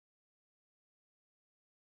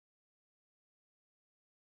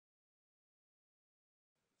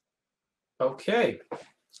Okay,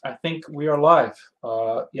 I think we are live.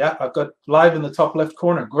 Yeah, I've got live in the top left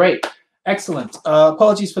corner. Great, excellent.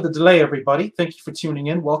 Apologies for the delay, everybody. Thank you for tuning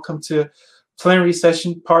in. Welcome to plenary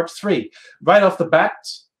session part 3. Right off the bat.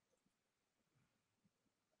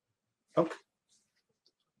 Oh,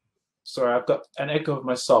 sorry, I've got an echo of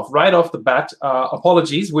myself. Right off the bat,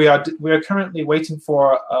 apologies. We are currently waiting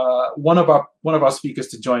for one of our speakers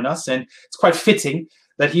to join us, and it's quite fitting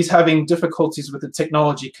that he's having difficulties with the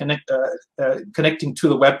technology connecting to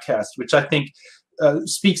the webcast, which I think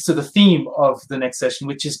speaks to the theme of the next session,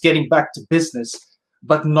 which is getting back to business,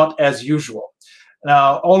 but not as usual.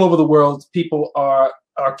 Now, all over the world, people are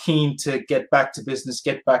keen to get back to business,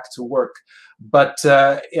 get back to work. But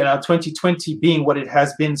 2020 being what it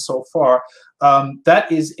has been so far,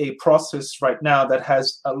 that is a process right now that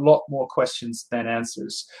has a lot more questions than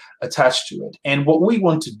answers attached to it. And what we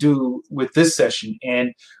want to do with this session,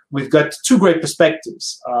 and we've got two great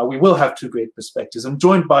perspectives. We will have two great perspectives. I'm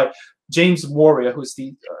joined by James Mworia, who's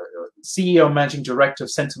the CEO and Managing Director of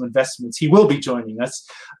Centum Investments. He will be joining us.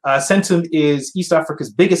 Centum is East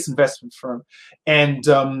Africa's biggest investment firm, and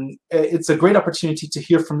it's a great opportunity to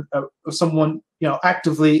hear from someone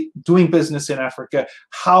actively doing business in Africa,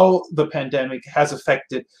 how the pandemic has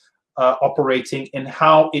affected operating and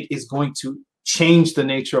how it is going to change the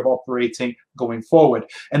nature of operating going forward.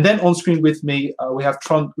 And then on screen with me, we have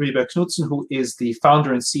Trond Riiber Knudsen, who is the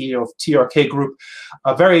founder and CEO of TRK Group,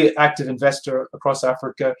 a very active investor across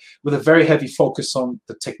Africa with a very heavy focus on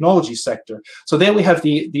the technology sector. So then we have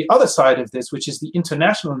the other side of this, which is the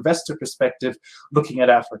international investor perspective looking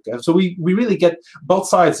at Africa. So we really get both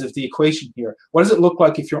sides of the equation here. What does it look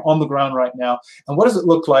like if you're on the ground right now? And what does it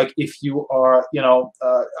look like if you are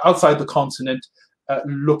outside the continent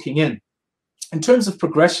looking in? In terms of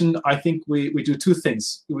progression, I think we do two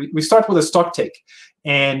things. We start with a stock take.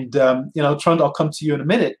 And, Trond, I'll come to you in a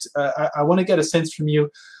minute. I want to get a sense from you,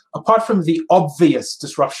 apart from the obvious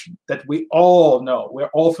disruption that we all know, we're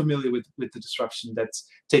all familiar with the disruption that's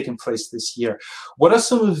taken place this year. What are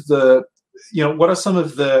some of the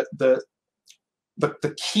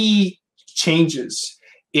key changes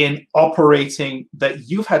in operating that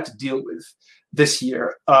you've had to deal with this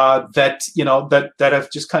year that have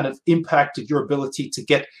just kind of impacted your ability to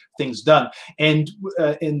get things done? And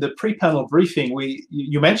in the pre-panel briefing,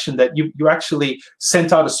 you mentioned that you actually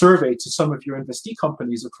sent out a survey to some of your investee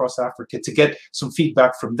companies across Africa to get some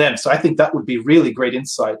feedback from them. So I think that would be really great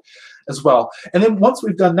insight as well. And then once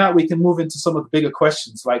we've done that, we can move into some of the bigger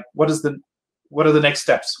questions, like what are the next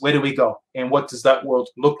steps? Where do we go? And what does that world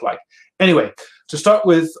look like? Anyway, to start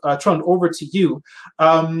with, Trond, over to you.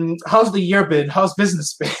 How's the year been? How's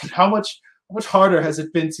business been? How much harder has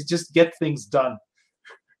it been to just get things done?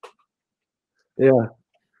 Yeah,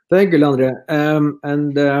 thank you, Lanre.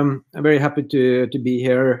 I'm very happy to be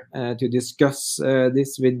here to discuss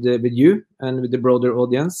this with you and with the broader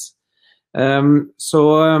audience.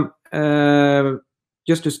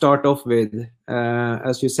 Just to start off with,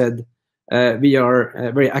 as you said, we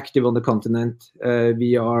are very active on the continent.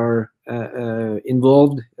 We are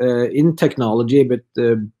involved in technology, but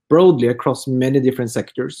broadly across many different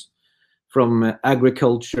sectors, from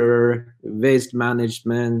agriculture, waste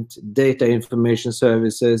management, data information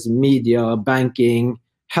services, media, banking,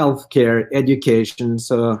 healthcare, education,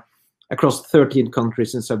 so across 13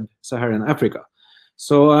 countries in sub-Saharan Africa.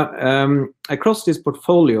 So across this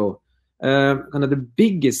portfolio, kind of the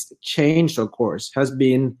biggest change, of course, has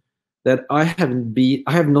been that I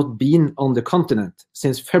have not been on the continent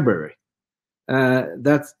since February.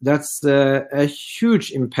 That's a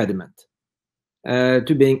huge impediment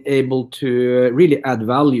to being able to really add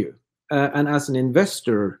value. And as an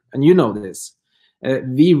investor, and you know this,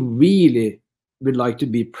 we really would like to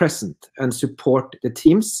be present and support the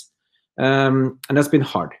teams, and that's been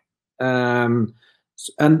hard.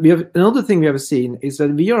 And we have another thing we have seen is that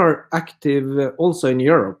we are active also in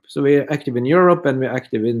Europe. So we are active in Europe and we're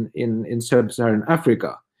active in sub-Saharan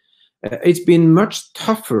Africa. It's been much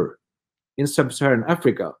tougher in sub-Saharan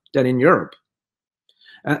Africa than in Europe.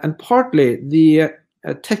 And partly the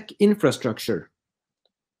tech infrastructure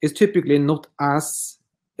is typically not as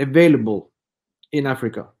available in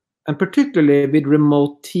Africa. And particularly with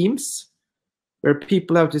remote teams where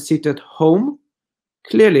people have to sit at home.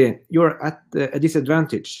 Clearly, you're at a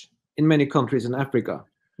disadvantage in many countries in Africa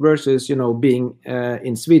versus, being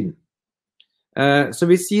in Sweden. So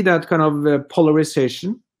we see that kind of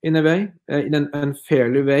polarization in a way, in an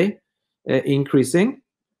unfairly way, increasing.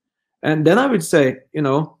 And then I would say,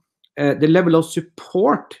 the level of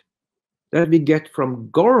support that we get from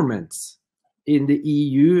governments in the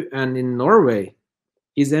EU and in Norway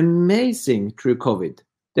is amazing through COVID.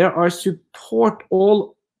 There are support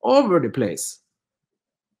all over the place.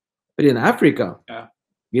 But in Africa,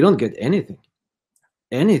 we don't get anything.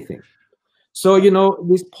 So,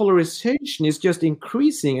 this polarization is just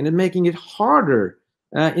increasing and making it harder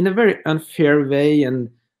in a very unfair way. And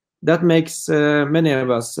that makes many of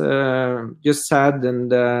us just sad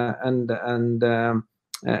and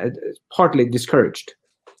partly discouraged.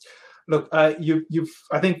 Look, I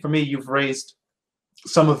think for me, you've raised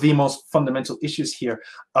some of the most fundamental issues here.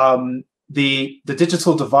 The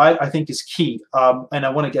digital divide, I think, is key, and I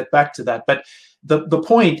want to get back to that. But the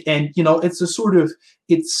point, and it's a sort of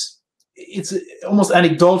it's almost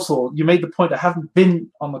anecdotal. You made the point. I haven't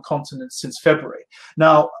been on the continent since February.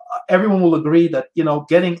 Now, everyone will agree that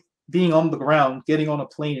being on the ground, getting on a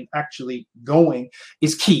plane and actually going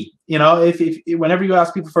is key. If whenever you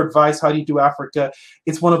ask people for advice, how do you do Africa?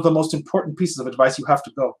 It's one of the most important pieces of advice. You have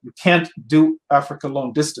to go. You can't do Africa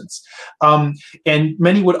long distance. And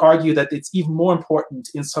many would argue that it's even more important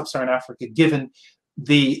in sub-Saharan Africa, given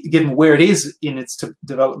where it is in its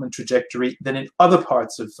development trajectory than in other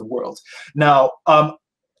parts of the world. Now,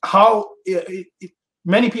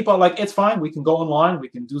 many people are like, it's fine, we can go online, we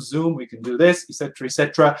can do Zoom, we can do this, etc.,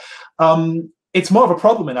 etc. It's more of a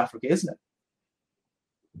problem in Africa, isn't it?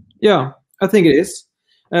 Yeah, I think it is.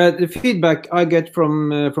 The feedback I get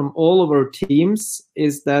from all of our teams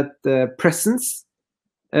is that presence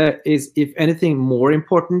is, if anything, more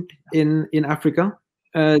important in Africa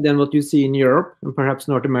than what you see in Europe and perhaps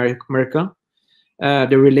North America.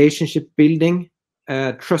 The relationship building,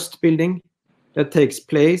 trust building that takes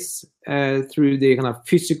place through the kind of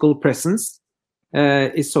physical presence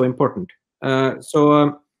is so important.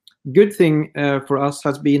 So good thing for us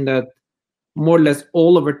has been that more or less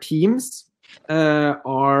all of our teams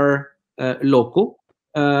are local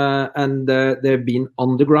and they've been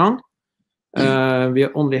on the ground. We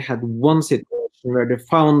only had one situation where the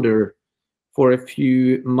founder for a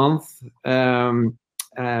few months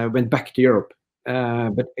went back to Europe.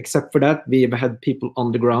 But except for that, we've had people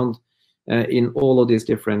on the ground in all of these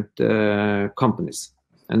different companies.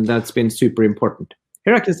 And that's been super important.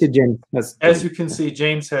 Here I can see James has. As you can see,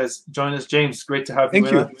 James has joined us. James, great to have you.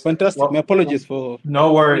 Thank you. Fantastic. My apologies for.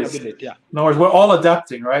 No worries. No worries. We're all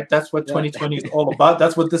adapting, right? That's what 2020 is all about.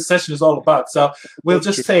 That's what this session is all about. So we'll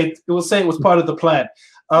just say it was part of the plan.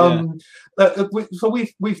 So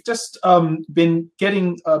we've just been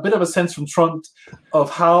getting a bit of a sense from Trond of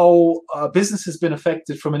how business has been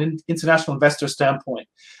affected from an international investor standpoint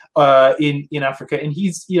in Africa, and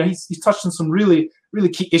he's touched on some really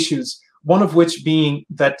key issues. One of which being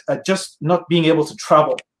that just not being able to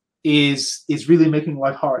travel is really making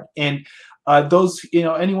life hard. And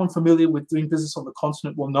anyone familiar with doing business on the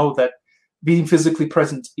continent will know that being physically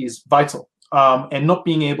present is vital. And not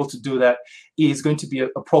being able to do that is going to be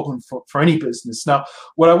a problem for any business. Now,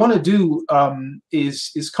 what I want to do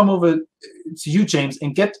is come over to you, James,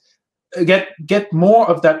 and get more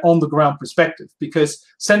of that on the ground perspective, because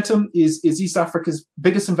Centum is East Africa's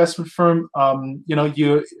biggest investment firm.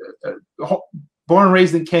 You're born and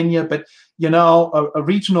raised in Kenya, but you're now a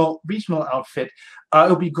regional outfit. It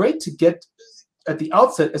would be great to get at the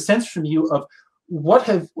outset a sense from you of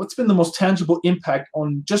what's been the most tangible impact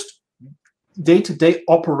on just day-to-day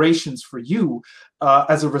operations for you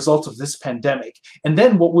as a result of this pandemic. And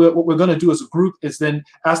then what we're going to do as a group is then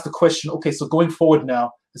ask the question, okay, so going forward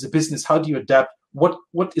now as a business, how do you adapt? What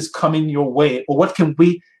is coming your way, or what can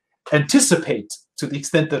we anticipate to the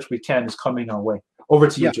extent that we can is coming our way? Over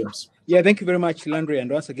to you, James. Yeah, thank you very much, Lanre, and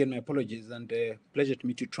once again, my apologies, and pleasure to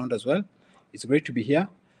meet you, Trond, as well. It's great to be here.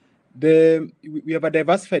 We have a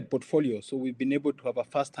diversified portfolio, so we've been able to have a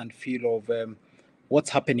first-hand feel of what's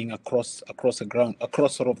happening across the ground,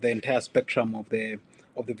 across sort of the entire spectrum of the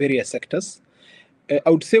various sectors. I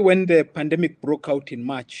would say when the pandemic broke out in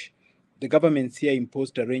March, the governments here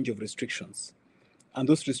imposed a range of restrictions. And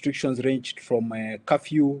those restrictions ranged from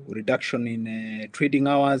curfew, reduction in trading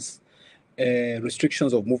hours,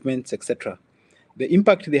 restrictions of movements, etc. The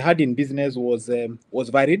impact they had in business was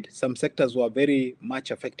varied. Some sectors were very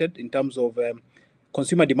much affected in terms of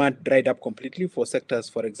consumer demand dried up completely for sectors,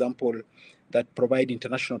 for example, that provide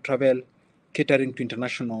international travel, catering to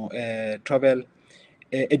international travel,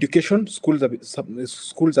 education. Schools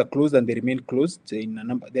are closed and they remain closed in a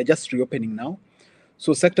number. They're just reopening now.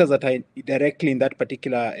 So sectors that are directly in that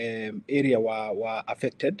particular area were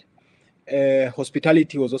affected.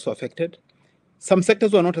 Hospitality was also affected. Some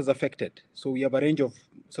sectors were not as affected. So we have a range of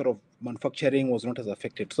sort of manufacturing was not as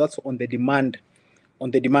affected. So that's on the demand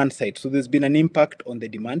side. So there's been an impact on the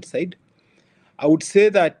demand side. I would say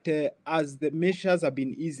that as the measures have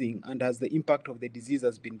been easing and as the impact of the disease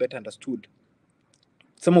has been better understood,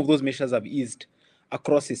 some of those measures have eased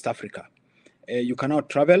across East Africa. You cannot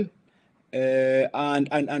travel.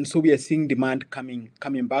 And so we are seeing demand coming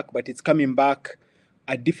back, but it's coming back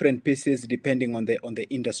at different paces depending on the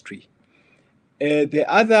industry. The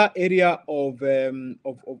other area of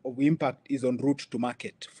impact is on route to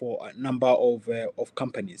market for a number of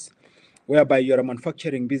companies, whereby you're a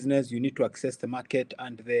manufacturing business, you need to access the market,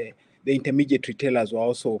 and the intermediate retailers were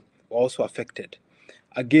also affected.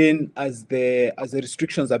 Again, as the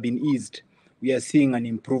restrictions have been eased, we are seeing an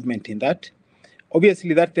improvement in that.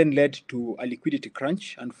 Obviously, that then led to a liquidity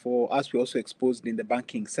crunch, and for us, we're also exposed in the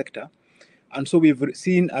banking sector. And so we've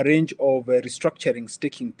seen a range of restructurings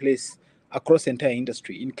taking place across the entire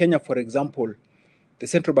industry. In Kenya, for example, the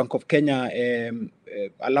Central Bank of Kenya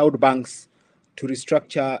allowed banks to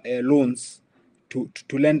restructure loans to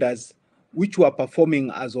lenders which were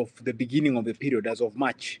performing as of the beginning of the period, as of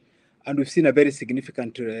March. And we've seen a very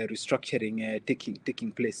significant restructuring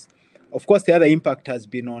taking place. Of course, the other impact has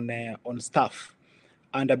been on staff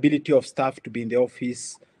and ability of staff to be in the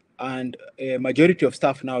office. And a majority of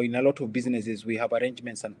staff now, in a lot of businesses, we have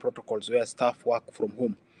arrangements and protocols where staff work from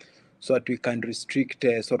home so that we can restrict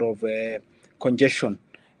congestion.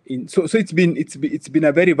 So it's been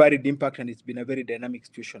a very varied impact, and it's been a very dynamic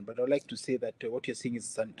situation. But I'd like to say that what you're seeing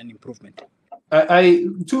is an improvement.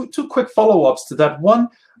 Two quick follow-ups to that. One,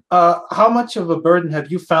 how much of a burden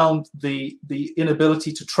have you found the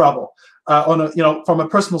inability to travel from a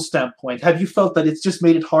personal standpoint? Have you felt that it's just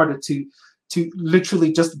made it harder to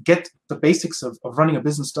literally just get the basics of running a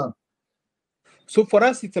business done? So for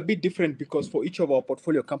us, it's a bit different because for each of our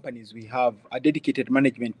portfolio companies, we have a dedicated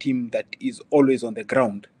management team that is always on the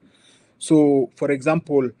ground. So, for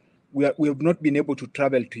example, we have not been able to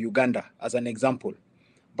travel to Uganda, as an example.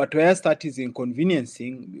 But where that is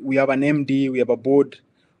inconveniencing, we have an MD, we have a board,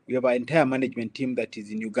 we have an entire management team that is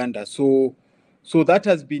in Uganda. So that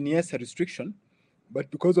has been, yes, a restriction.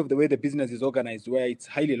 But because of the way the business is organized, where it's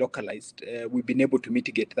highly localized, we've been able to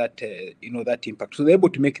mitigate that, that impact. So they're able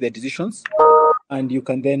to make their decisions, and you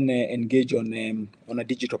can then engage on a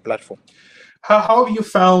digital platform. How have you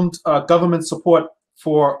found government support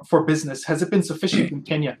for business? Has it been sufficient in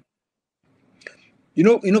Kenya?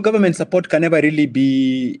 Government support can never really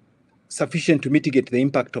be sufficient to mitigate the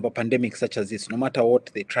impact of a pandemic such as this, no matter what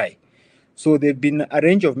they try. So there've been a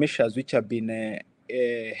range of measures which have been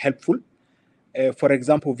helpful. For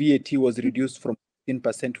example, VAT was reduced from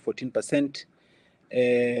 15% to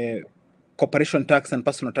 14%. Corporation tax and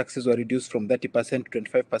personal taxes were reduced from 30% to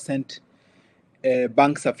 25%.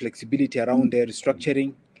 Banks have flexibility around their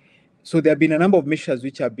restructuring. So there have been a number of measures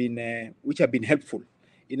which have been helpful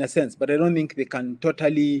in a sense, but I don't think they can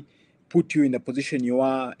totally put you in the position you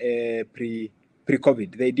are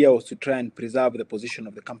pre-COVID. The idea was to try and preserve the position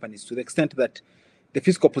of the companies to the extent that the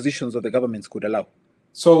fiscal positions of the governments could allow.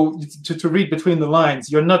 So to read between the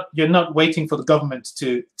lines, you're not waiting for the government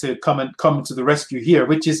to come to the rescue here,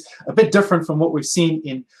 which is a bit different from what we've seen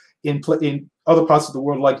in other parts of the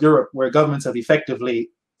world like Europe, where governments have effectively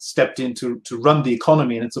stepped in to run the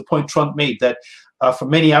economy. And it's a point Trond made that for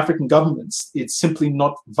many African governments, it's simply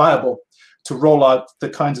not viable to roll out the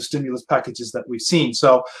kinds of stimulus packages that we've seen.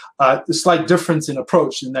 So a slight difference in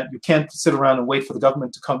approach in that you can't sit around and wait for the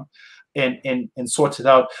government to come and sort it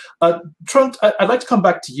out. Trond, I'd like to come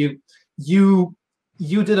back to you. You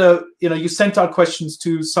did you sent out questions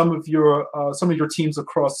to some of your teams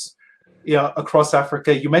across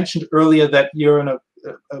Africa. You mentioned earlier that you're in a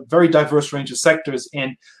very diverse range of sectors,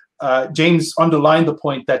 and James underlined the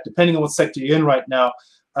point that depending on what sector you're in right now,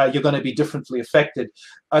 you're going to be differently affected.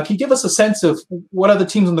 Can you give us a sense of what are the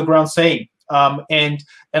teams on the ground saying, and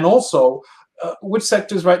also which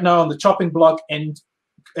sectors right now on the chopping block,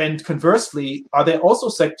 and conversely, are there also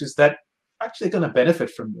sectors that actually going to benefit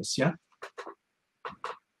from this? Yeah.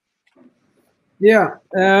 Yeah.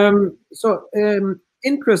 So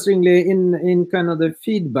interestingly, in kind of the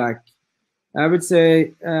feedback, I would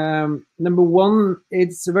say number one,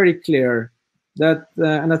 it's very clear that,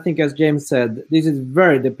 and I think as James said, this is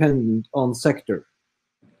very dependent on sector.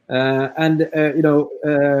 In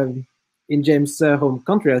James' home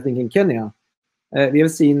country, I think in Kenya, we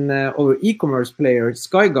have seen our e-commerce player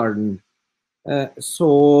Skygarden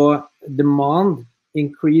saw demand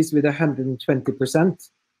increase with 120%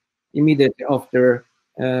 immediately after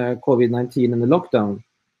COVID-19 and the lockdown,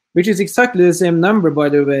 which is exactly the same number, by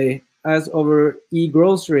the way, as our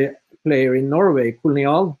e-grocery player in Norway,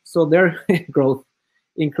 Kolonial, saw their growth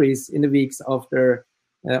increase in the weeks after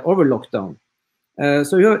over lockdown.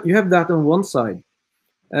 So you have that on one side.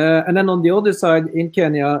 And then on the other side, in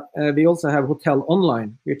Kenya, we also have Hotel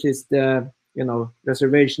Online, which is the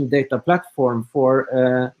reservation data platform for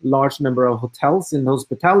a large number of hotels in the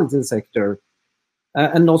hospitality sector.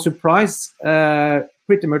 And no surprise,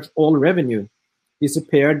 pretty much all revenue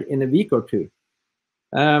disappeared in a week or two.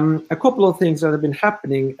 A couple of things that have been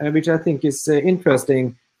happening, which I think is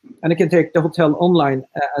interesting, and I can take the hotel online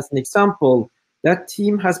as an example. That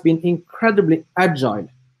team has been incredibly agile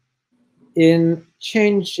in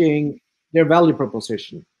changing their value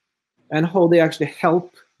proposition and how they actually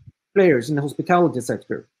help players in the hospitality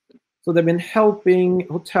sector. So they've been helping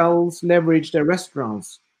hotels leverage their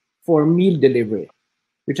restaurants for meal delivery,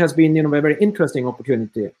 which has been, a very interesting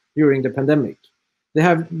opportunity during the pandemic. They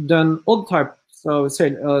have done all types of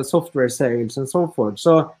software sales and so forth.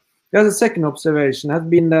 So there's a second observation has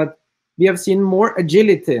been that we have seen more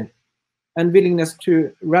agility and willingness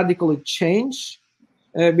to radically change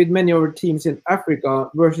with many of our teams in Africa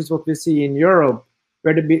versus what we see in Europe,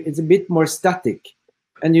 where it's a bit more static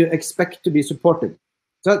and you expect to be supported.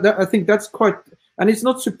 So I think that's quite, and it's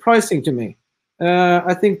not surprising to me.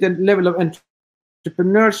 I think the level of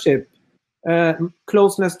entrepreneurship,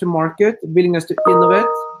 closeness to market, willingness to innovate,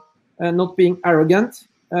 not being arrogant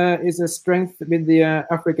is a strength with the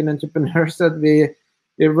African entrepreneurs that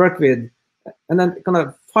we work with. And then kind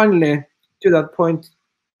of finally to that point,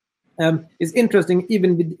 it's interesting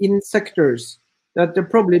even within sectors that there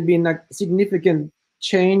probably been a significant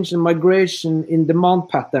change and migration in demand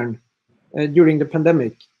pattern during the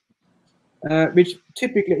pandemic, which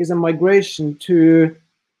typically is a migration to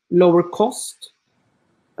lower cost.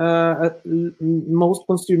 Most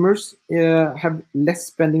consumers have less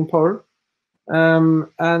spending power,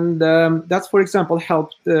 and that's, for example,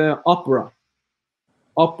 helped Opera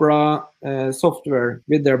software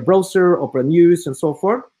with their browser, Opera News, and so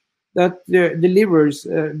forth, that delivers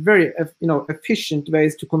very efficient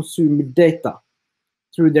ways to consume data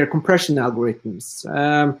through their compression algorithms.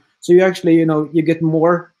 So you actually you get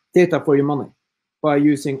more data for your money by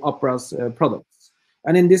using Opera's products.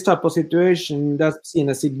 And in this type of situation, that's seen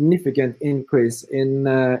a significant increase in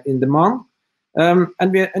demand,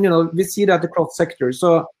 and we see that across sectors.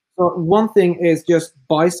 So one thing is just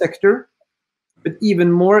by sector, but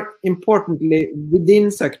even more importantly,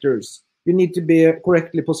 within sectors, you need to be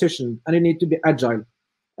correctly positioned and you need to be agile.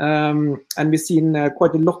 And we've seen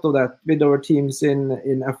quite a lot of that with our teams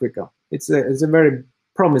in Africa. It's a very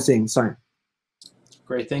promising sign.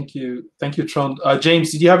 Great, thank you, Trond.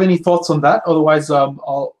 James, did you have any thoughts on that? Otherwise,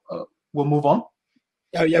 we'll move on.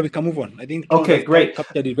 Yeah, we can move on. I think Trond great.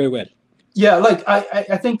 Captured it very well. Yeah,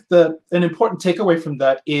 I think an important takeaway from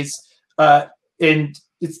that is, and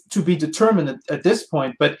it's to be determined at this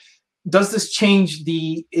point, but does this change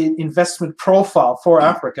the investment profile for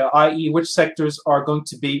Africa, i.e. which sectors are going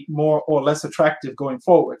to be more or less attractive going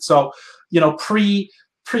forward? So,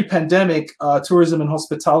 pre-pandemic, tourism and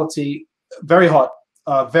hospitality, very hot,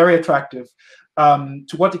 very attractive.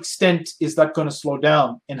 To what extent is that going to slow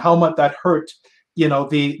down, and how might that hurt,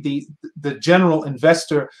 the general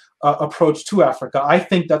investor approach to Africa? I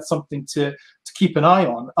think that's something to keep an eye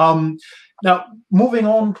on. Now, moving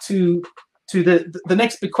on to the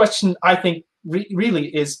next big question, I think really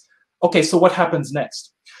is, okay, so what happens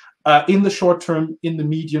next? In the short term, in the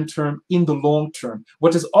medium term, in the long term?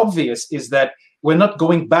 What is obvious is that we're not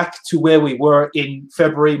going back to where we were in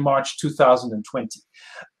February, March 2020.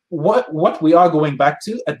 What we are going back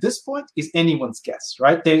to at this point is anyone's guess,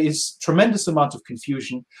 right? There is tremendous amount of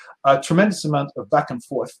confusion, a tremendous amount of back and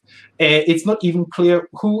forth. It's not even clear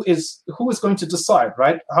who is going to decide,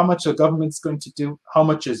 right? How much a government's going to do, how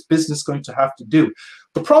much is business going to have to do.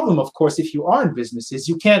 The problem, of course, if you are in business, is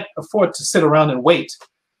you can't afford to sit around and wait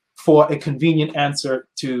for a convenient answer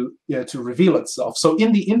to reveal itself. So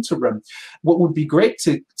in the interim, what would be great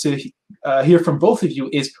to hear from both of you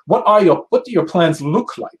is what do your plans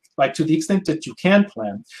look like? Like, to the extent that you can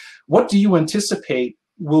plan, what do you anticipate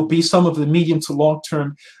will be some of the medium to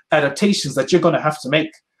long-term adaptations that you're going to have to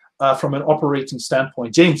make from an operating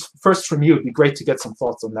standpoint? James, first from you, it'd be great to get some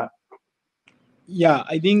thoughts on that. Yeah,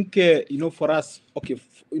 I think for us, okay,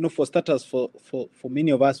 for starters, for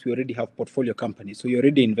many of us, we already have portfolio companies, so you're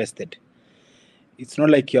already invested. It's not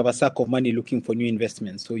like you have a sack of money looking for new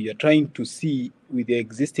investments. So you're trying to see with the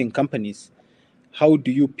existing companies, how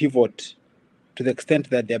do you pivot to the extent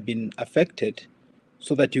that they've been affected,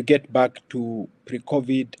 so that you get back to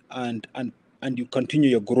pre-COVID and you continue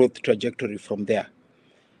your growth trajectory from there.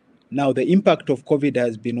 Now, the impact of COVID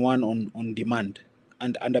has been one on demand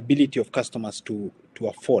and ability of customers to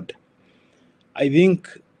afford. I think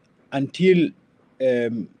until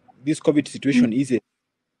this COVID situation eases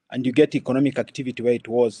and you get economic activity where it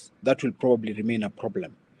was, that will probably remain a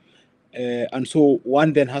problem. And so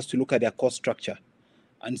one then has to look at their cost structure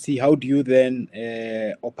and see how do you then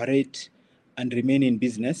operate and remain in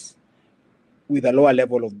business with a lower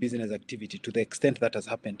level of business activity to the extent that has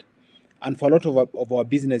happened. And for a lot of our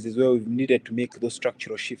businesses where we've needed to make those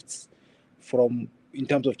structural shifts from in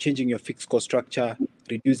terms of changing your fixed cost structure,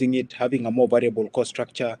 reducing it, having a more variable cost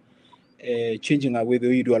structure, changing the way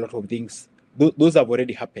you do a lot of things. Those have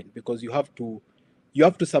already happened because you have to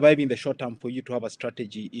survive in the short term for you to have a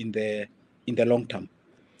strategy in the long term.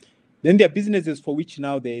 Then there are businesses for which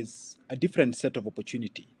now there's a different set of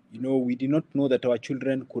opportunity. We did not know that our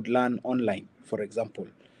children could learn online, for example,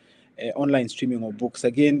 online streaming of books.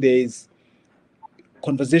 Again, there's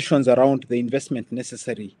conversations around the investment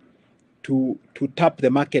necessary to tap the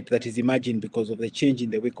market that is emerging because of the change in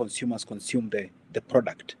the way consumers consume the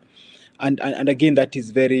product. And again, that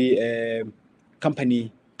is very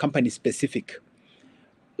company specific.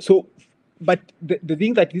 So, but the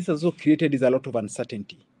thing that this has also created is a lot of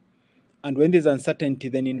uncertainty. And when there's uncertainty,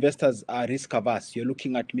 then investors are risk averse. You're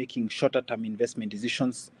looking at making shorter term investment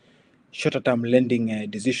decisions, shorter term lending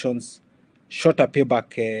decisions, shorter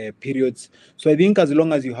payback periods. So I think as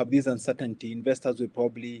long as you have this uncertainty, investors will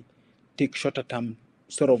probably take shorter term,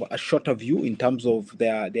 sort of a shorter view in terms of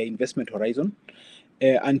their investment horizon,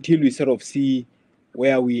 until we sort of see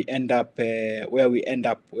where we end up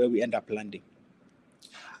landing.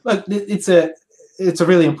 Look, it's a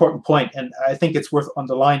really important point, and I think it's worth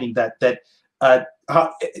underlining that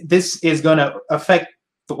how this is going to affect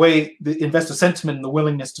the way the investor sentiment and the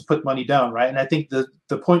willingness to put money down, right? And I think the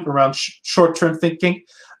point around short-term thinking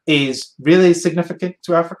is really significant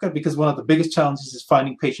to Africa, because one of the biggest challenges is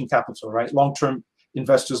finding patient capital, right? Long-term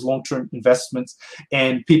investors, long-term investments,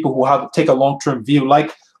 and people who take a long-term view,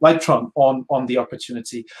 like Trond, on the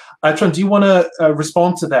opportunity. Trond, do you want to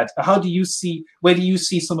respond to that? Where do you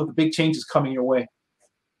see some of the big changes coming your way?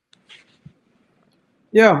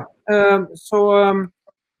 Yeah.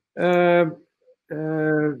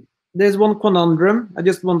 There's one conundrum I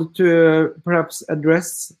just wanted to perhaps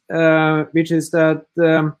address, which is that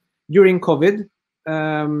during COVID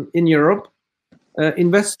in Europe,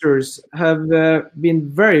 investors have been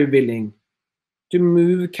very willing to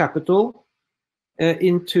move capital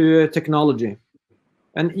into technology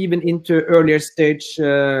and even into earlier stage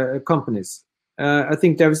companies. I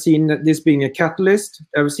think they've seen this being a catalyst.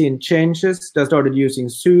 They've seen changes. They started using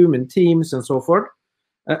Zoom and Teams and so forth.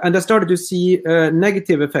 And I started to see a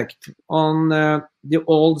negative effect on the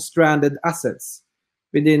old stranded assets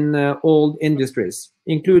within old industries,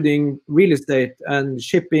 including real estate and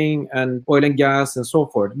shipping and oil and gas and so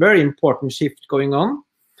forth. Very important shift going on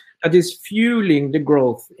that is fueling the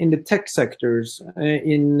growth in the tech sectors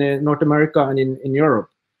in North America and in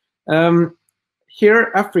Europe.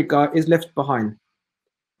 Here, Africa is left behind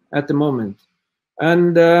at the moment.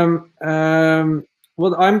 And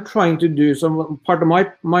what I'm trying to do, so part of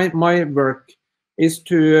my work is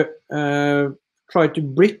to try to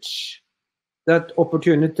bridge that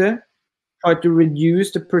opportunity, try to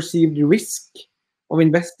reduce the perceived risk of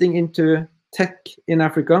investing into tech in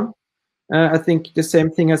Africa. I think the same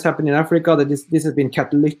thing has happened in Africa, that this has been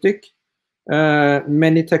catalytic.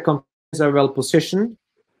 Many tech companies are well positioned.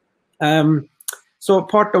 So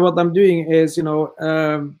part of what I'm doing is,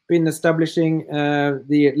 been establishing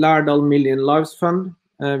the Lærdal Million Lives Fund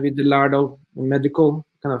with the Lærdal medical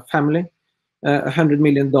kind of family, $100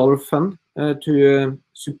 million fund to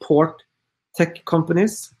support tech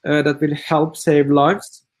companies that will help save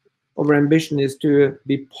lives. Our ambition is to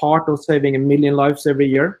be part of saving 1 million lives every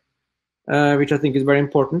year, which I think is very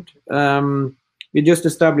important. We just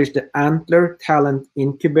established the Antler Talent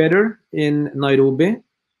Incubator in Nairobi,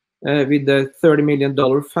 with a $30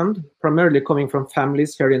 million fund, primarily coming from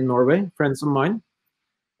families here in Norway, friends of mine.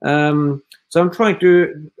 So I'm trying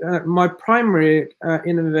to, my primary,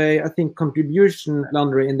 in a way, I think, contribution,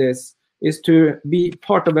 Lanre, in this is to be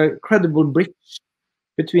part of a credible bridge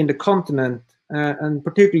between the continent and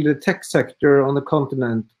particularly the tech sector on the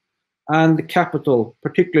continent and the capital,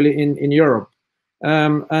 particularly in Europe.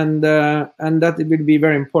 And that it will be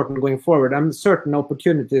very important going forward. And certain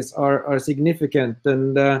opportunities are significant,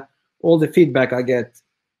 and all the feedback I get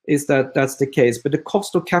is that that's the case. But the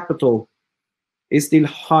cost of capital is still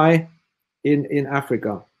high in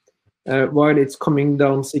Africa, while it's coming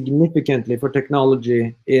down significantly for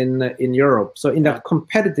technology in Europe. So in that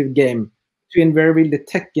competitive game between where will the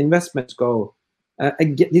tech investments go,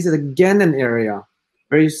 again, this is again an area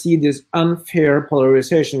where you see this unfair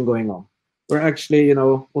polarization going on, where actually,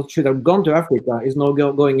 what should have gone to Africa is now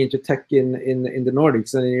going into tech in the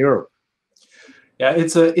Nordics and in Europe. Yeah,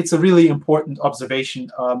 it's a really important observation.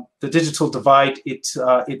 The digital divide, it's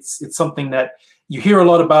something that you hear a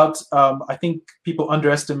lot about. I think people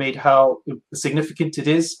underestimate how significant it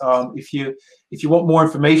is. If you want more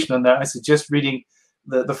information on that, I suggest reading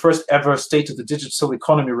the first ever State of the Digital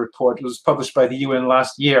Economy report. It was published by the UN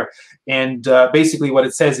last year, and basically what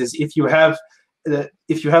it says is if you have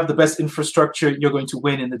the best infrastructure, you're going to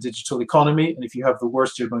win in the digital economy, and if you have the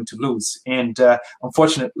worst, you're going to lose. And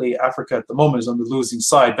unfortunately, Africa at the moment is on the losing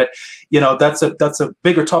side. But that's a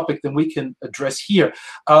bigger topic than we can address here.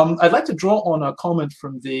 I'd like to draw on a comment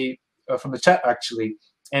from the chat actually,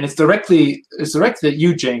 and it's directed at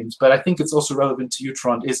you, James, but I think it's also relevant to you,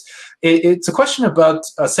 Trond. It's a question about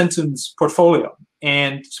Centum's portfolio,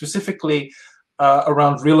 and specifically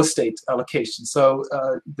around real estate allocation. So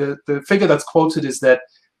the figure that's quoted is that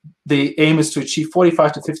the aim is to achieve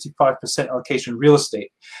 45 to 55% allocation in real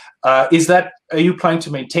estate. Are you planning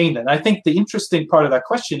to maintain that? And I think the interesting part of that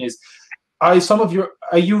question is, are some of your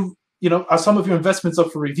investments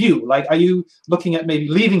up for review? Like, are you looking at maybe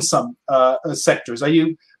leaving some sectors?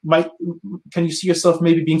 Can you see yourself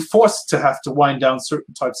maybe being forced to have to wind down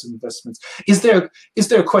certain types of investments? Is there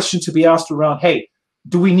a question to be asked around, hey,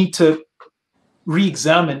 do we need to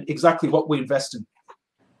re-examine exactly what we invest in?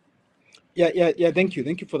 Yeah. Thank you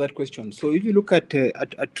for that question. So if you look at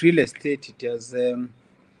real estate, it has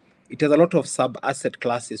a lot of sub-asset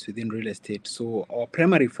classes within real estate. So our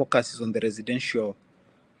primary focus is on the residential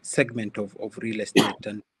segment of real estate,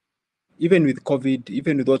 and even with COVID,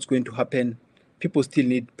 even with what's going to happen, people still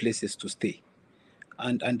need places to stay,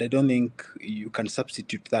 and I don't think you can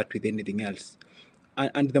substitute that with anything else.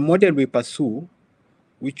 And the model we pursue,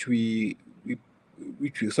 which we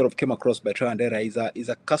sort of came across by trial and error, is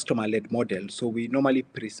a customer-led model. So we normally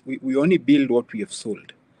we only build what we have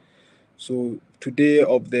sold. So today,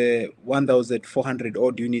 of the 1,400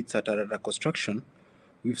 odd units that are under construction,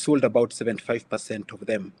 we've sold about 75% of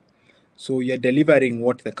them. So you're delivering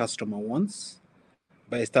what the customer wants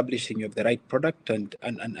by establishing you have the right product and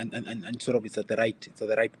sort of it's at the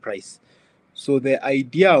right price. So the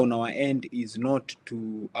idea on our end is not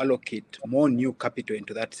to allocate more new capital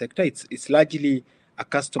into that sector. It's largely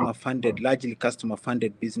customer-funded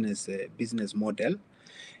business model.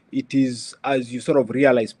 It is, as you sort of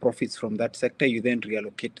realize profits from that sector, you then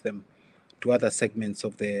reallocate them to other segments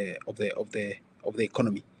of the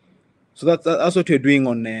economy. So that's what we're doing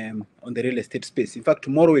on the real estate space. In fact,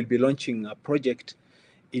 tomorrow we'll be launching a project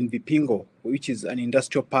in Vipingo, which is an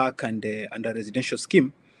industrial park and a residential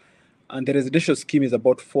scheme. And the residential scheme is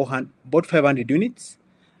about 500 units.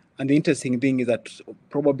 And the interesting thing is that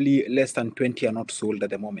probably less than 20 are not sold at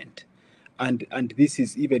the moment. And this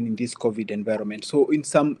is even in this COVID environment. So in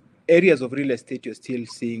some areas of real estate, you're still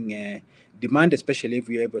seeing demand, especially if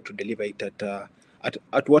we're able to deliver it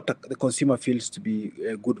at what the consumer feels to be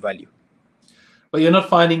good value. But you're not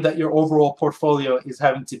finding that your overall portfolio is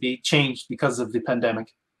having to be changed because of the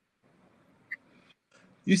pandemic?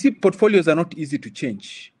 You see, portfolios are not easy to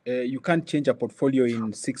change. You can't change a portfolio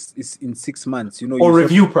in 6 months. Or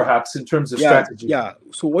review, perhaps, in terms of strategy. Yeah.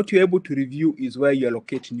 So what you're able to review is where you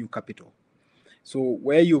allocate new capital. So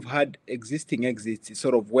where you've had existing exits is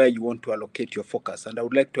sort of where you want to allocate your focus. And I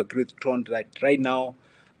would like to agree with Trond that right now,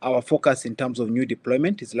 our focus in terms of new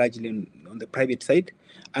deployment is largely on the private side,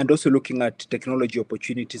 and also looking at technology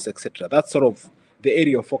opportunities, etc. That's sort of the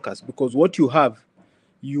area of focus, because what you have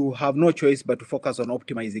no choice but to focus on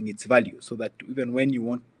optimizing its value, so that even when you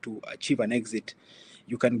want to achieve an exit,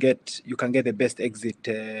 you can get the best exit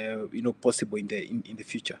possible in the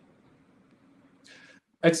future.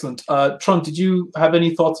 Excellent. Trond, did you have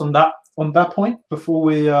any thoughts on that point before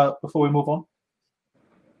we move on?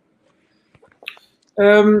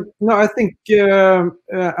 No, I think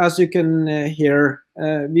as you can hear,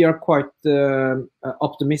 we are quite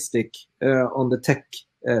optimistic on the tech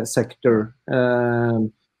sector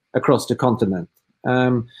across the continent.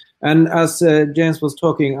 And as James was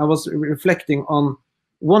talking, I was reflecting on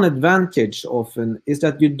one advantage often is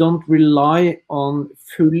that you don't rely on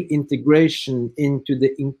full integration into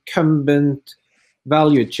the incumbent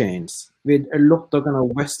value chains with a lot of kind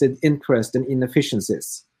of vested interest and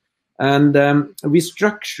inefficiencies. And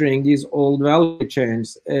restructuring these old value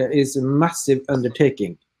chains is a massive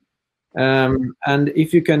undertaking. And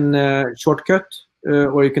if you can shortcut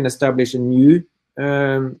or you can establish a new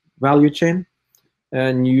value chain,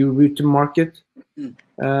 a new route to market,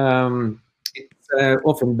 it's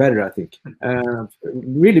often better, I think.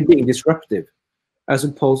 Really being disruptive as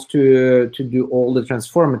opposed to do all the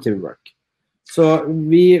transformative work. So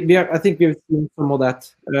I think we've seen some of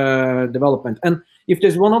that development. And if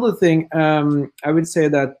there's one other thing, I would say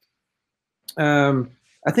that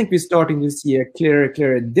I think we're starting to see a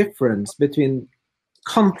clearer difference between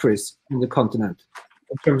countries in the continent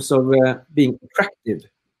in terms of being attractive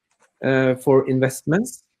for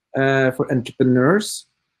investments, for entrepreneurs,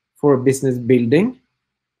 for business building.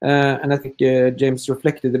 And I think James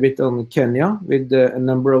reflected a bit on Kenya with a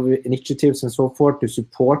number of initiatives and so forth to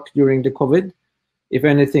support during the COVID. If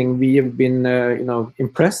anything, we have been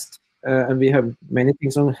impressed, and we have many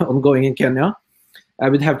things ongoing in Kenya. I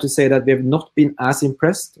would have to say that we have not been as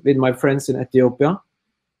impressed with my friends in Ethiopia,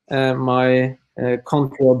 my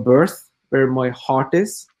country of birth, where my heart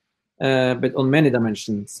is, but on many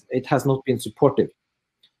dimensions, it has not been supportive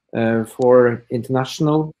for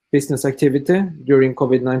international business activity during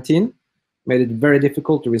COVID-19, made it very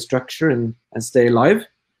difficult to restructure and stay alive.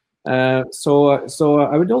 So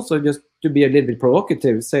I would also, just to be a little bit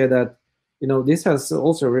provocative, say that this has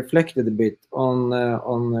also reflected a bit on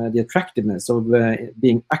the attractiveness of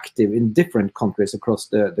being active in different countries across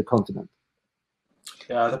the continent.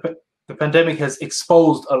 Yeah, the pandemic has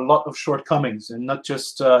exposed a lot of shortcomings, and not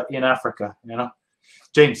just in Africa.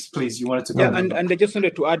 James, please, you wanted to go. Yeah, and I just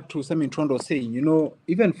wanted to add to something Trond was saying.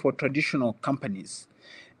 Even for traditional companies,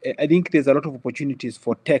 I think there's a lot of opportunities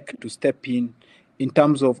for tech to step in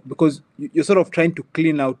terms of, because you're sort of trying to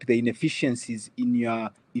clean out the inefficiencies in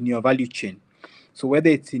your value chain. So whether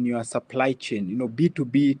it's in your supply chain,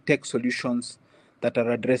 B2B tech solutions that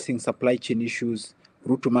are addressing supply chain issues,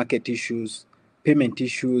 route to market issues, payment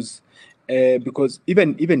issues, because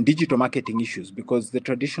even digital marketing issues, because the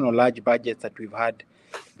traditional large budgets that we've had,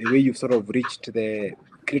 the way you've sort of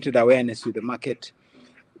created awareness with the market,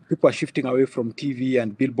 people are shifting away from TV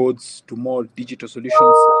and billboards to more digital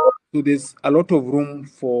solutions. So there's a lot of room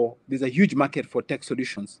there's a huge market for tech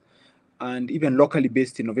solutions and even locally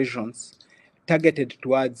based innovations targeted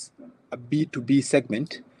towards a B2B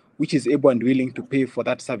segment, which is able and willing to pay for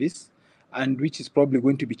that service, and which is probably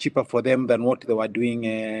going to be cheaper for them than what they were doing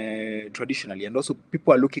traditionally. And also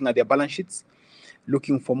people are looking at their balance sheets,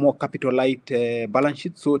 looking for more capital light balance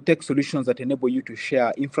sheets. So tech solutions that enable you to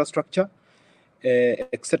share infrastructure,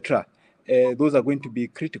 etc. Those are going to be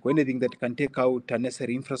critical. Anything that can take out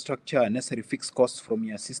unnecessary infrastructure, unnecessary fixed costs from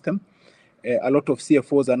your system. A lot of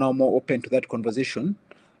CFOs are now more open to that conversation.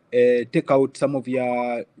 Take out some of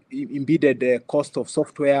your embedded cost of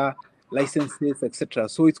software, licenses, etc.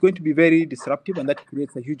 So it's going to be very disruptive, and that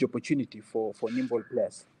creates a huge opportunity for nimble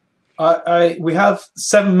players. We have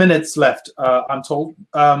 7 minutes left, I'm told,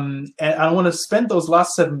 and I want to spend those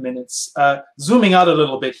last 7 minutes zooming out a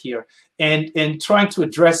little bit here and trying to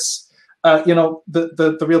address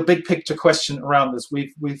the real big picture question around this.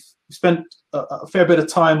 We've spent a fair bit of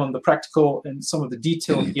time on the practical and some of the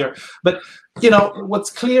detail here, but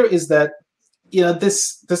what's clear is that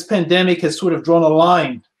this pandemic has sort of drawn a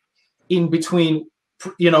line in between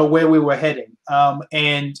where we were heading,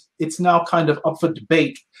 and it's now kind of up for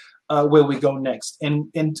debate where we go next.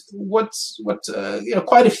 And what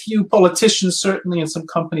quite a few politicians certainly and some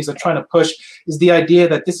companies are trying to push is the idea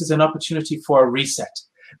that this is an opportunity for a reset.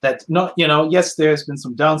 That yes, there's been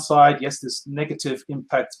some downside, yes, there's negative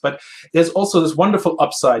impacts, but there's also this wonderful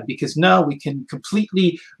upside, because now we can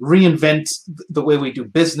completely reinvent the way we do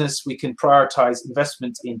business. We can prioritize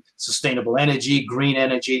investments in sustainable energy, green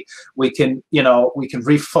energy. We can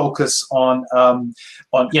refocus on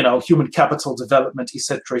human capital development,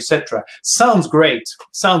 etc., etc. Sounds great,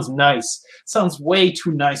 sounds nice, sounds way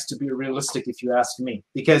too nice to be realistic, if you ask me.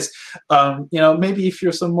 Because maybe if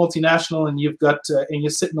you're some multinational and you've got and you're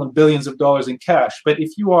sitting on billions of dollars in cash. But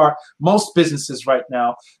if you are most businesses right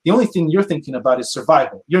now, the only thing you're thinking about is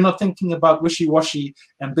survival. You're not thinking about wishy-washy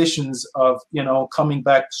ambitions of, coming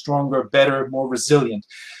back stronger, better, more resilient.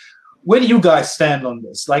 Where do you guys stand on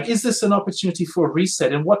this? Like, is this an opportunity for a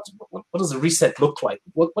reset? And what does a reset look like?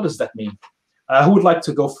 What does that mean? Who would like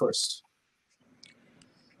to go first?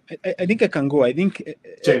 I think I can go. I think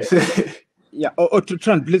James. Yeah.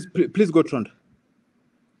 Trond, please go, Trond.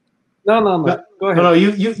 No. Go ahead. No,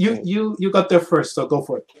 you got there first, so go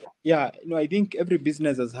for it. Yeah, I think every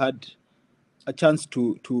business has had a chance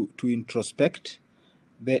to introspect.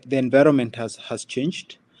 The environment has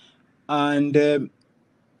changed, and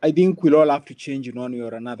I think we'll all have to change in one way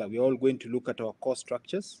or another. We're all going to look at our cost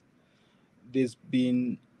structures. There's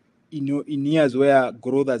been in years where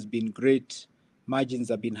growth has been great, margins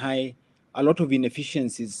have been high, a lot of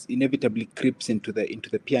inefficiencies inevitably creeps into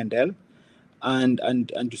the P&L.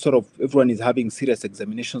 And sort of everyone is having serious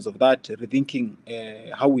examinations of that, rethinking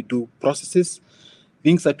how we do processes,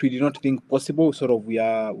 things that we did not think possible. Sort of we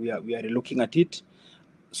are looking at it.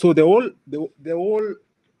 So the whole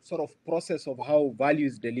sort of process of how value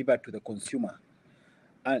is delivered to the consumer,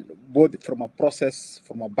 and both from a process,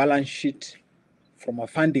 from a balance sheet, from a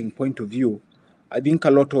funding point of view, I think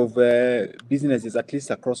a lot of businesses, at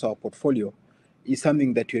least across our portfolio, is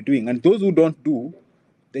something that you're doing. And those who don't do,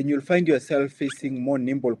 then you'll find yourself facing more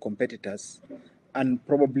nimble competitors and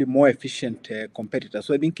probably more efficient competitors.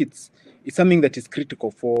 So I think it's something that is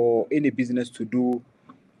critical for any business to do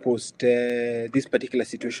post this particular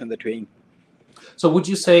situation that we're in. So would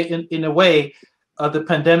you say, in a way, the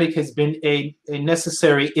pandemic has been a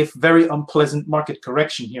necessary, if very unpleasant, market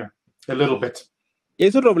correction here, a little bit?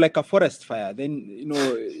 It's sort of like a forest fire. Then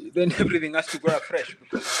then everything has to grow afresh.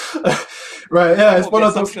 Right. Yeah. It's one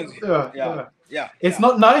of those. Yeah. It's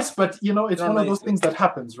not nice, but it's one of those things that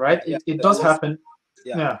happens, right? It does happen.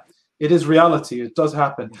 Yeah. It is reality. It does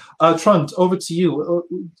happen. Trond, over to you.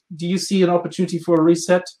 Do you see an opportunity for a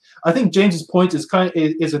reset? I think James's point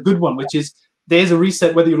is a good one, which is there is a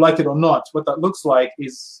reset whether you like it or not. What that looks like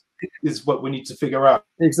is what we need to figure out.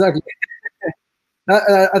 Exactly.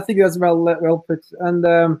 I think that's well put. And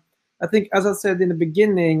I think, as I said in the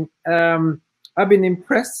beginning, I've been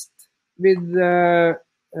impressed with the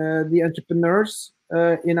entrepreneurs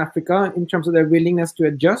in Africa in terms of their willingness to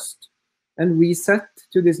adjust and reset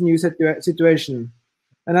to this new situation.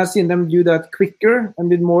 And I've seen them do that quicker and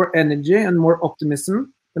with more energy and more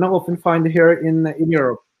optimism than I often find here in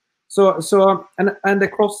Europe. So and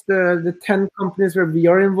across the 10 companies where we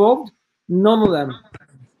are involved, none of them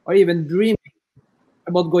are even dreaming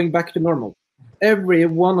about going back to normal. Every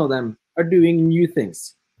one of them are doing new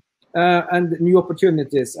things and new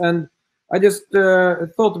opportunities. And I just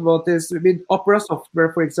thought about this with Opera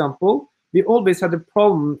Software, for example. We always had a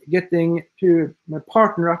problem getting to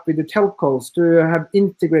partner up with the telcos to have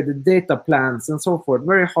integrated data plans and so forth.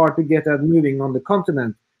 Very hard to get that moving on the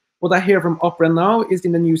continent. What I hear from Opera now is,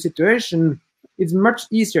 in the new situation, it's much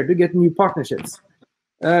easier to get new partnerships.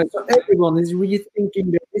 So everyone is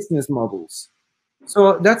rethinking their business models.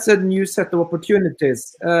 So that's a new set of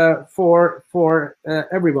opportunities for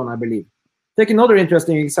everyone, I believe. Take another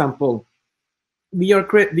interesting example. We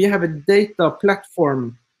have a data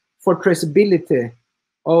platform for traceability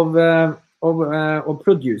of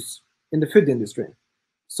produce in the food industry,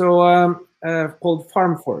 so called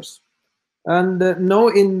FarmForce. And now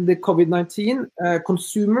in the COVID-19,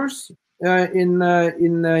 consumers in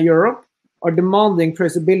Europe are demanding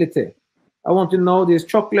traceability. I want to know this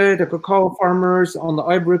chocolate, the cacao farmers on the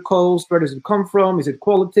Ivory Coast, where does it come from? Is it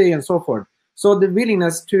quality, and so forth? So the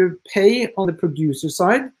willingness to pay on the producer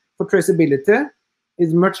side for traceability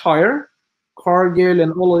is much higher. Cargill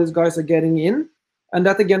and all of these guys are getting in, and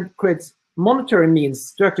that again creates monetary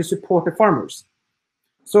means to actually support the farmers.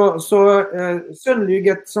 So certainly you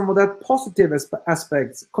get some of that positive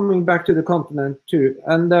aspects coming back to the continent too.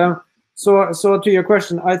 And so to your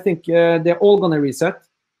question, I think they're all going to reset.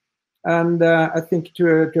 And I think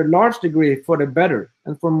to a large degree for the better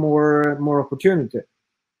and for more opportunity.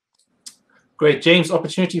 Great. James,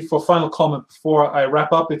 opportunity for final comment before I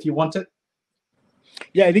wrap up, if you want it.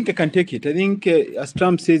 Yeah, I think I can take it. I think, as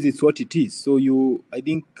Trump says, it's what it is. So I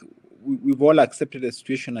think we've all accepted the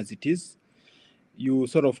situation as it is. You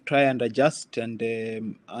sort of try and adjust and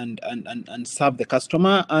serve the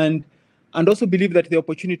customer, and also believe that the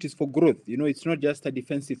opportunities for growth. It's not just a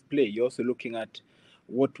defensive play. You're also looking at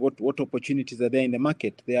what opportunities are there in the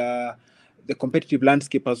market. The competitive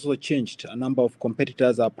landscape has also changed. A number of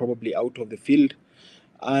competitors are probably out of the field,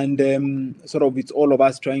 and sort of it's all of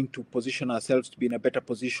us trying to position ourselves to be in a better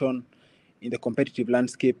position in the competitive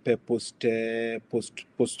landscape post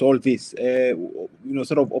all this.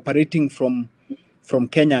 Sort of operating from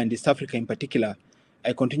Kenya and East Africa in particular,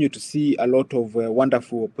 I continue to see a lot of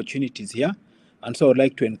wonderful opportunities here, and so I'd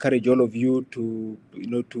like to encourage all of you to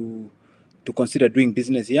consider doing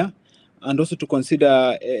business here, and also to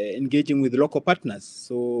consider engaging with local partners.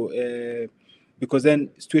 So because then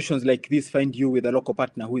situations like this find you with a local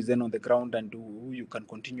partner who is then on the ground and who you can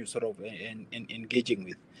continue sort of engaging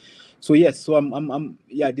with. So yes, so I'm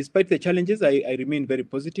despite the challenges, I remain very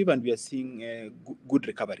positive, and we are seeing good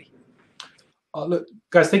recovery. Look,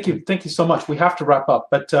 guys, thank you so much. We have to wrap up,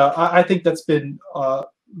 but I think that's been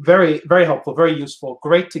very, very helpful, very useful.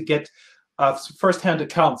 Great to get first-hand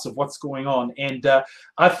accounts of what's going on, and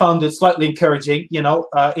I found it slightly encouraging.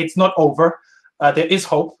 It's not over. There is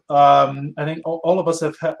hope. I think all of us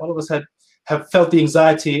have felt the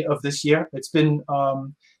anxiety of this year. It's been,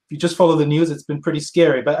 if you just follow the news, it's been pretty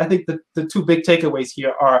scary. But I think the two big takeaways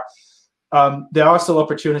here are there are still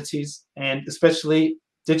opportunities, and especially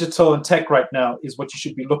digital and tech right now is what you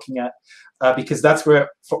should be looking at, because that's where,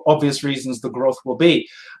 for obvious reasons, the growth will be.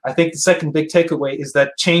 I think the second big takeaway is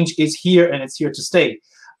that change is here and it's here to stay.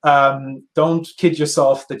 Don't kid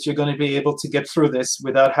yourself that you're going to be able to get through this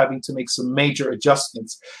without having to make some major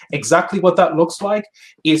adjustments. Exactly what that looks like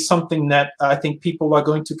is something that I think people are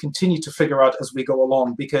going to continue to figure out as we go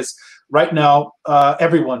along, because right now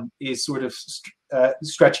everyone is sort of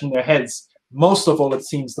stretching their heads most of all, it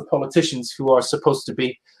seems, the politicians who are supposed to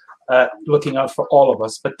be looking out for all of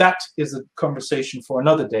us. But that is a conversation for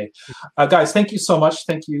another day. Guys, thank you so much.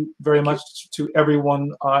 Thank you very much to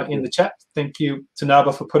everyone in the chat. Thank you to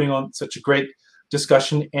NABA for putting on such a great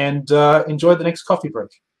discussion, and enjoy the next coffee break.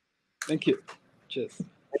 Thank you. Cheers.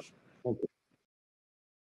 Thank you.